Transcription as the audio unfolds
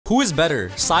Who is better,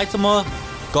 Saitama,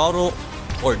 Garou,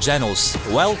 or Genos?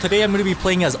 Well, today I'm going to be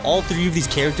playing as all three of these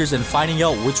characters and finding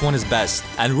out which one is best.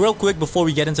 And real quick before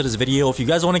we get into this video, if you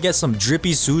guys want to get some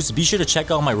drippy suits, be sure to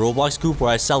check out my Roblox group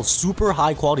where I sell super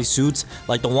high quality suits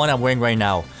like the one I'm wearing right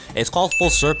now. It's called Full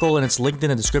Circle and it's linked in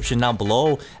the description down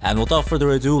below. And without further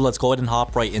ado, let's go ahead and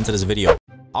hop right into this video.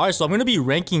 Alright, so I'm going to be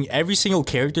ranking every single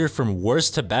character from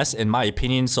worst to best in my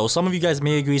opinion. So some of you guys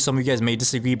may agree, some of you guys may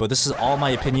disagree, but this is all my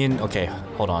opinion. Okay,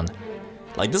 hold on.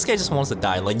 Like, this guy just wants to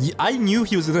die. Like, I knew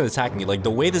he was gonna attack me. Like,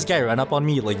 the way this guy ran up on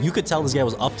me, like, you could tell this guy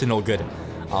was up to no good.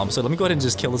 So let me go ahead and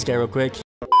just kill this guy real quick.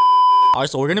 Alright,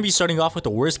 so we're gonna be starting off with the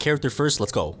worst character first.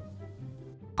 Let's go.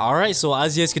 Alright, so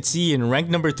as you guys could see, in rank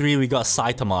number 3, we got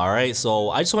Saitama, alright? So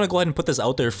I just want to go ahead and put this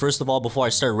out there first of all before I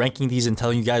start ranking these and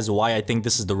telling you guys why I think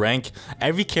this is the rank.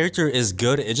 Every character is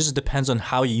good, it just depends on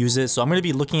how you use it. So I'm going to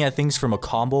be looking at things from a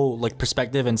combo like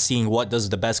perspective and seeing what does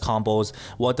the best combos,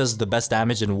 what does the best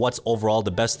damage, and what's overall the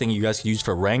best thing you guys could use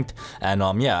for ranked. And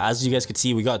yeah, as you guys could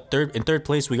see, we got in third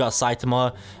place, we got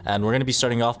Saitama, and we're going to be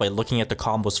starting off by looking at the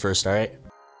combos first, alright?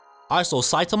 Alright, so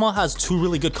Saitama has two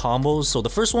really good combos. So the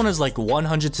first one is like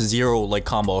 100 to 0 like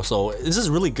combo. So this is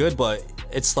really good, but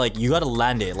it's like you gotta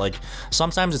land it. Like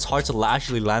sometimes it's hard to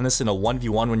actually land this in a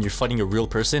 1v1 when you're fighting a real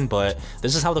person, but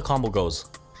this is how the combo goes.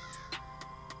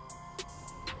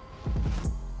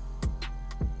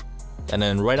 And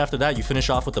then right after that, you finish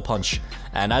off with the punch.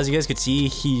 And as you guys could see,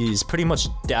 he's pretty much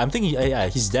dead. I'm thinking, yeah,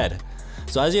 he's dead.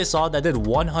 So as you guys saw, that did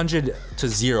 100 to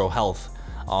 0 health.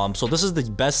 So this is the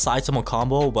best Saitama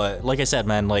combo, but like I said,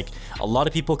 man, like a lot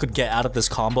of people could get out of this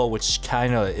combo, which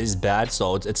kind of is bad.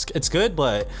 So it's good,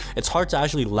 but it's hard to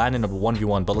actually land in a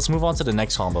 1v1. But let's move on to the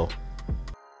next combo.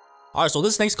 Alright, so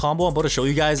this next combo I'm about to show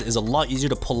you guys is a lot easier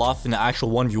to pull off in an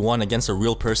actual 1v1 against a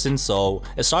real person. So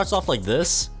it starts off like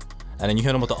this, and then you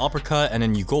hit him with the uppercut, and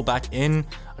then you go back in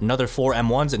another 4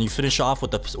 M1s, and you finish off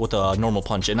with a normal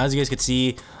punch. And as you guys can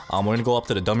see, we're gonna go up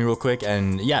to the dummy real quick,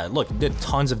 and yeah, look, it did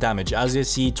tons of damage. As you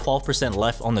see, 12%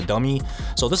 left on the dummy.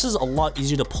 So this is a lot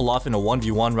easier to pull off in a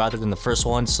 1v1 rather than the first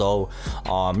one. So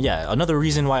yeah, another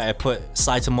reason why I put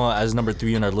Saitama as number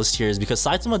 3 on our list here is because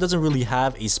Saitama doesn't really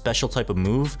have a special type of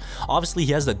move. Obviously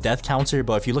he has the death counter,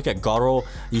 but if you look at Garou,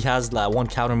 he has that one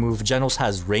counter move. Genos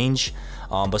has range,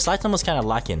 but Saitama's kind of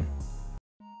lacking.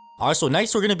 Alright, so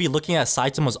next we're going to be looking at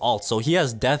Saitama's ult. So he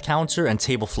has death counter and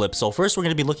table flip. So first we're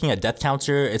going to be looking at death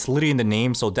counter. It's literally in the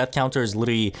name. So death counter is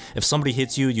literally if somebody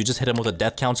hits you, you just hit them with a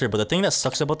death counter. But the thing that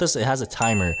sucks about this, it has a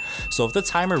timer. So if the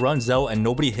timer runs out and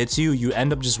nobody hits you, you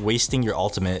end up just wasting your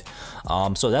ultimate.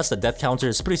 So that's the death counter.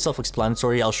 It's pretty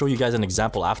self-explanatory. I'll show you guys an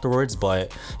example afterwards.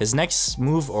 But his next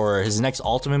move or his next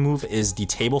ultimate move is the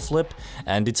table flip.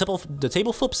 And the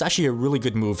table flip is actually a really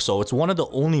good move. So it's one of the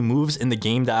only moves in the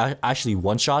game that actually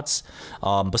one-shots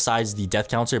besides the death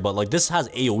counter. But like this has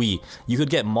AoE, you could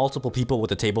get multiple people with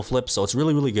the table flip, so it's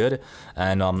really good.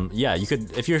 And yeah, you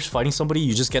could, if you're fighting somebody,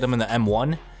 you just get them in the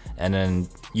M1 and then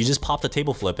you just pop the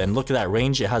table flip, and look at that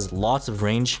range. It has lots of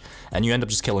range and you end up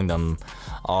just killing them.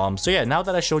 So yeah, now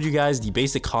that I showed you guys the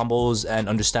basic combos and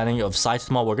understanding of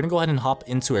Saitama, we're gonna go ahead and hop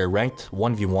into a ranked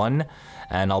 1v1,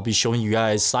 and I'll be showing you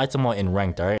guys Saitama in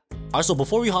ranked. Alright, so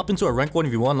before we hop into a rank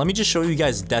 1v1, let me just show you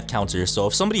guys death counter. So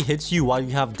if somebody hits you while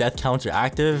you have death counter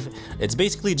active, it's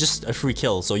basically just a free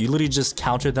kill. So you literally just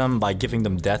counter them by giving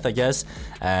them death, I guess.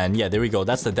 And yeah, there we go.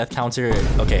 That's the death counter.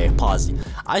 Okay, pause.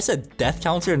 I said death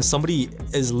counter and somebody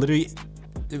is literally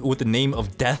with the name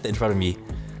of death in front of me.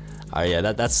 Alright,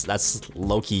 yeah, that's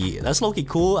low-key. That's low-key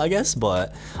cool, I guess.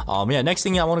 But yeah, next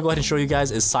thing I want to go ahead and show you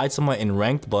guys is Saitama in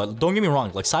ranked. But don't get me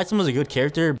wrong, like Saitama is a good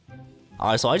character.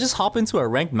 Alright, so I just hop into a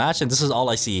ranked match and this is all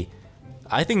I see.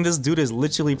 I think this dude is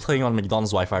literally playing on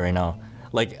McDonald's Wi-Fi right now.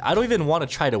 Like, I don't even want to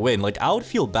try to win. Like, I would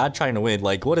feel bad trying to win.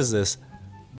 Like, what is this?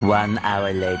 1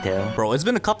 hour later. Bro, it's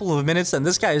been a couple of minutes and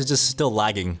this guy is just still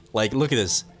lagging. Like, look at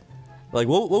this. Like,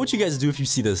 what would you guys do if you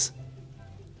see this?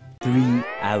 3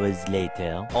 hours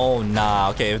later. Oh nah,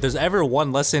 okay, if there's ever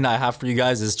one lesson I have for you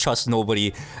guys is trust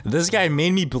nobody. This guy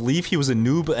made me believe he was a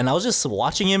noob and I was just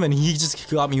watching him and he just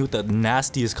got me with the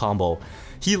nastiest combo.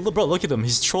 Bro, look at him,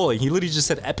 he's trolling. He literally just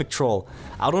said epic troll.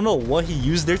 I don't know what he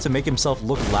used there to make himself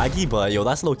look laggy, but yo,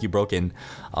 that's low-key broken.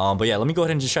 But yeah, let me go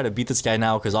ahead and just try to beat this guy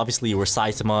now because obviously we're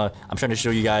Saitama. I'm trying to show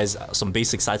you guys some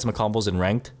basic Saitama combos in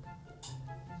ranked.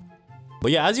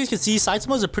 But yeah, as you can see,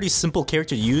 Saitama is a pretty simple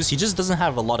character to use. He just doesn't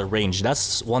have a lot of range.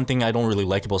 That's one thing I don't really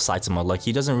like about Saitama. Like,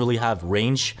 he doesn't really have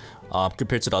range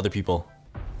compared to the other people.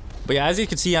 But yeah, as you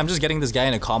can see, I'm just getting this guy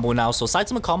in a combo now. So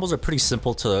Saitama combos are pretty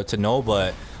simple to know,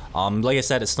 but Like I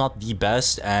said, it's not the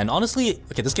best, and honestly,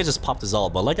 okay, this guy just popped his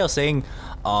ult, but like I was saying,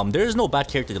 there is no bad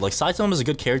character. Like, Saitama is a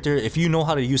good character. If you know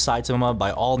how to use Saitama,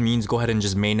 by all means, go ahead and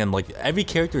just main him. Like, every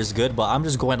character is good, but I'm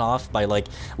just going off by like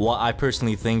what I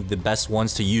personally think the best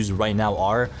ones to use right now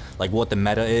are, like what the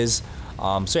meta is.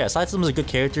 So yeah, Saitama is a good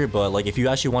character, but like if you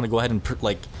actually want to go ahead and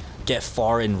like get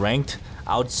far in ranked,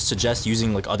 I would suggest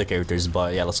using like other characters.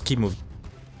 But yeah, let's keep moving.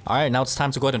 Alright, now it's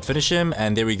time to go ahead and finish him,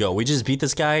 and there we go. We just beat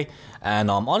this guy, and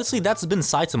honestly, that's been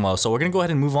Saitama, so we're gonna go ahead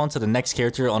and move on to the next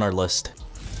character on our list.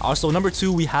 Also, number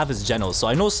 2 we have is Genos. So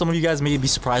I know some of you guys may be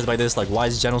surprised by this, like why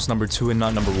is Genos number 2 and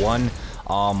not number 1?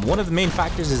 One of the main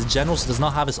factors is Genos does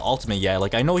not have his ultimate yet.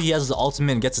 Like, I know he has his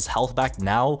ultimate and gets his health back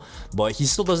now, but he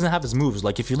still doesn't have his moves.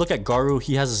 Like, if you look at Garou,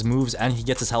 he has his moves and he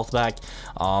gets his health back,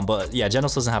 but yeah,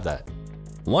 Genos doesn't have that.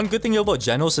 One good thing about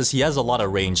Genos is he has a lot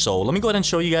of range, so let me go ahead and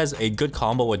show you guys a good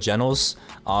combo with Genos.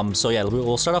 So yeah,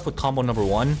 we'll start off with combo number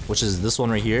 1, which is this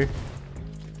one right here.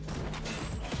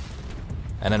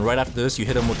 And then right after this, you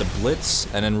hit him with the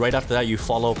blitz, and then right after that, you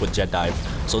follow up with jet dive.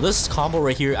 So this combo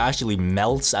right here actually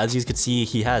melts. As you can see,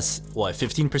 he has, what,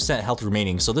 15% health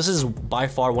remaining. So this is by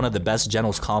far one of the best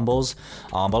Genos combos.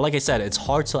 But like I said, it's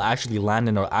hard to actually land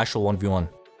in an actual 1v1.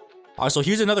 Alright, so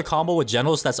here's another combo with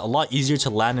Genos that's a lot easier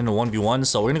to land in a 1v1.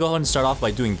 So we're gonna go ahead and start off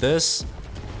by doing this.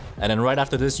 And then right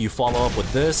after this, you follow up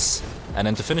with this. And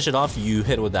then to finish it off, you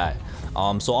hit with that.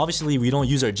 So obviously, we don't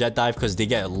use our jet dive because they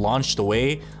get launched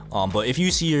away. But if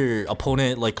you see your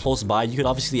opponent like close by, you could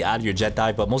obviously add your jet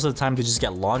dive. But most of the time, they just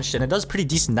get launched. And it does pretty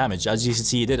decent damage. As you can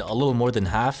see, it did a little more than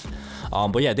half.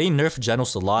 But yeah, they nerfed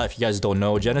Genos a lot. If you guys don't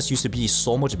know, Genos used to be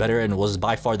so much better and was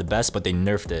by far the best. But they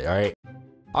nerfed it, alright?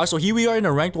 Alright, so here we are in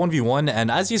a ranked 1v1, and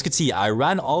as you guys can see, I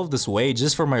ran all of this way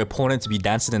just for my opponent to be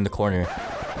dancing in the corner.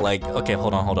 Like, okay,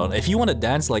 hold on. If you want to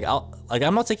dance, like,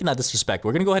 I'm not taking that disrespect.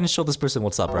 We're gonna go ahead and show this person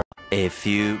what's up, bro. A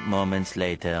few moments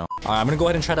later. Alright, I'm gonna go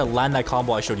ahead and try to land that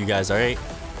combo I showed you guys, alright?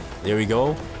 There we go.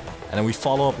 And then we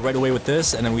follow up right away with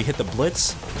this, and then we hit the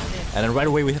blitz, and then right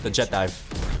away we hit the jet dive.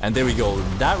 And there we go.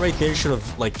 That right there should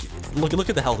have, like, look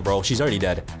at the health, bro. She's already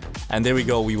dead. And there we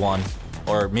go, we won.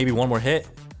 Or maybe one more hit.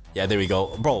 Yeah, there we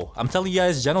go. Bro, I'm telling you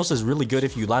guys, Genos is really good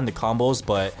if you land the combos,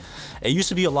 but it used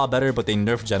to be a lot better, but they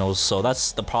nerfed Genos, so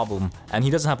that's the problem. And he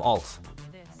doesn't have ult.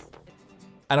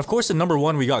 And of course, in number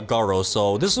 1, we got Garou.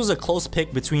 So this was a close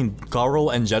pick between Garou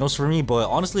and Genos for me, but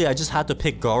honestly, I just had to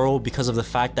pick Garou because of the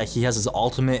fact that he has his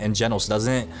ultimate and Genos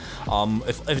doesn't.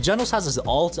 If Genos has his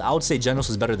ult, I would say Genos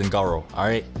is better than Garou,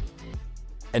 alright?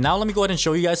 And now let me go ahead and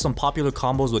show you guys some popular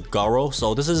combos with Garou.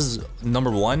 So this is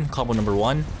number 1, combo number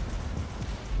 1.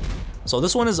 So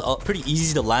this one is pretty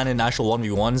easy to land in actual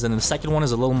 1v1s, and the second one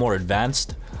is a little more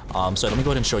advanced. So let me go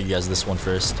ahead and show you guys this one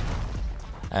first.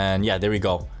 And yeah, there we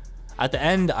go. At the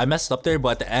end, I messed up there, but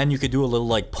at the end, you could do a little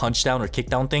like punch down or kick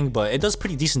down thing, but it does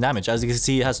pretty decent damage. As you can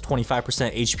see, it has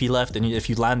 25% HP left, and if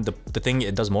you land the thing,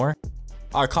 it does more.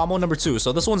 Our combo number 2.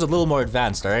 So this one's a little more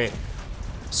advanced, alright?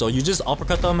 So you just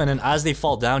uppercut them, and then as they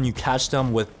fall down, you catch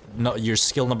them with your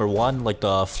skill number 1, like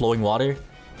the flowing water.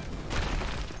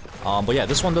 But yeah,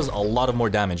 this one does a lot of more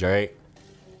damage, alright?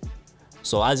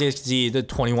 So as you can see, it did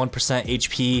 21%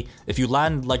 HP. If you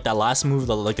land like that last move,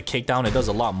 like the kickdown, it does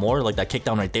a lot more. Like that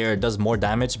kickdown right there, it does more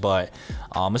damage, but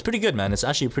it's pretty good, man. It's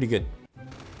actually pretty good.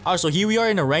 Alright, so here we are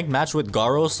in a ranked match with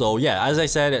Garou. So yeah, as I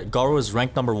said, Garou is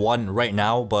ranked number 1 right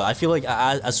now, but I feel like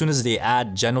as soon as they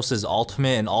add Genos'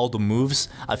 ultimate and all the moves,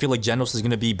 I feel like Genos is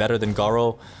going to be better than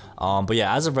Garou. But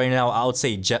yeah, as of right now, I would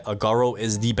say Garou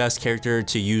is the best character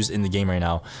to use in the game right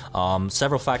now.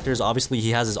 Several factors. Obviously, he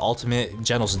has his ultimate.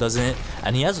 Genos doesn't,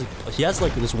 and he has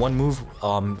like this one move,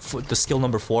 the skill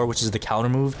number 4, which is the counter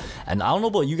move. And I don't know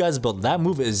about you guys, but that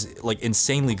move is like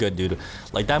insanely good, dude.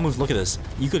 Like that move. Look at this.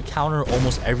 You could counter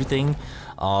almost everything.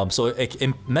 So it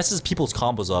messes people's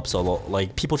combos up. So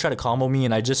like people try to combo me,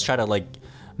 and I just try to like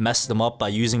mess them up by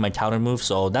using my counter move.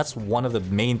 So that's one of the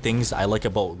main things I like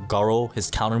about Garou,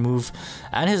 his counter move,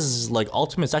 and his like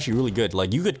ultimate is actually really good.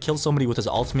 Like you could kill somebody with his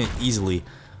ultimate easily.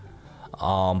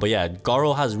 But yeah,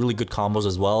 Garou has really good combos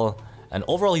as well, and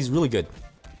overall he's really good.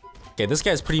 Okay, this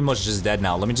guy's pretty much just dead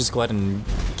now. Let me just go ahead and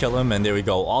kill him, and there we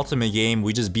go. Ultimate game,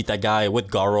 we just beat that guy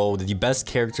with Garou, the best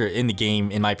character in the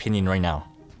game in my opinion right now.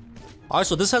 Alright,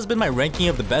 so this has been my ranking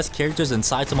of the best characters in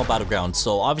Saitama Battleground.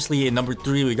 So obviously in number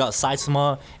 3 we got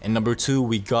Saitama, and number 2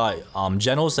 we got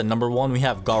Genos, and number 1 we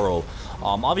have Garou.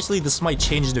 Obviously this might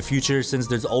change in the future since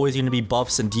there's always going to be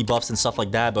buffs and debuffs and stuff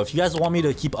like that. But if you guys want me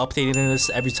to keep updating this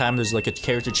every time there's like a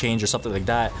character change or something like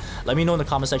that, let me know in the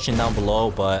comment section down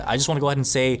below. But I just want to go ahead and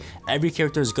say every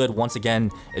character is good. Once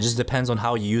again, it just depends on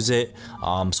how you use it.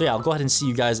 So yeah, I'll go ahead and see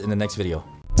you guys in the next video.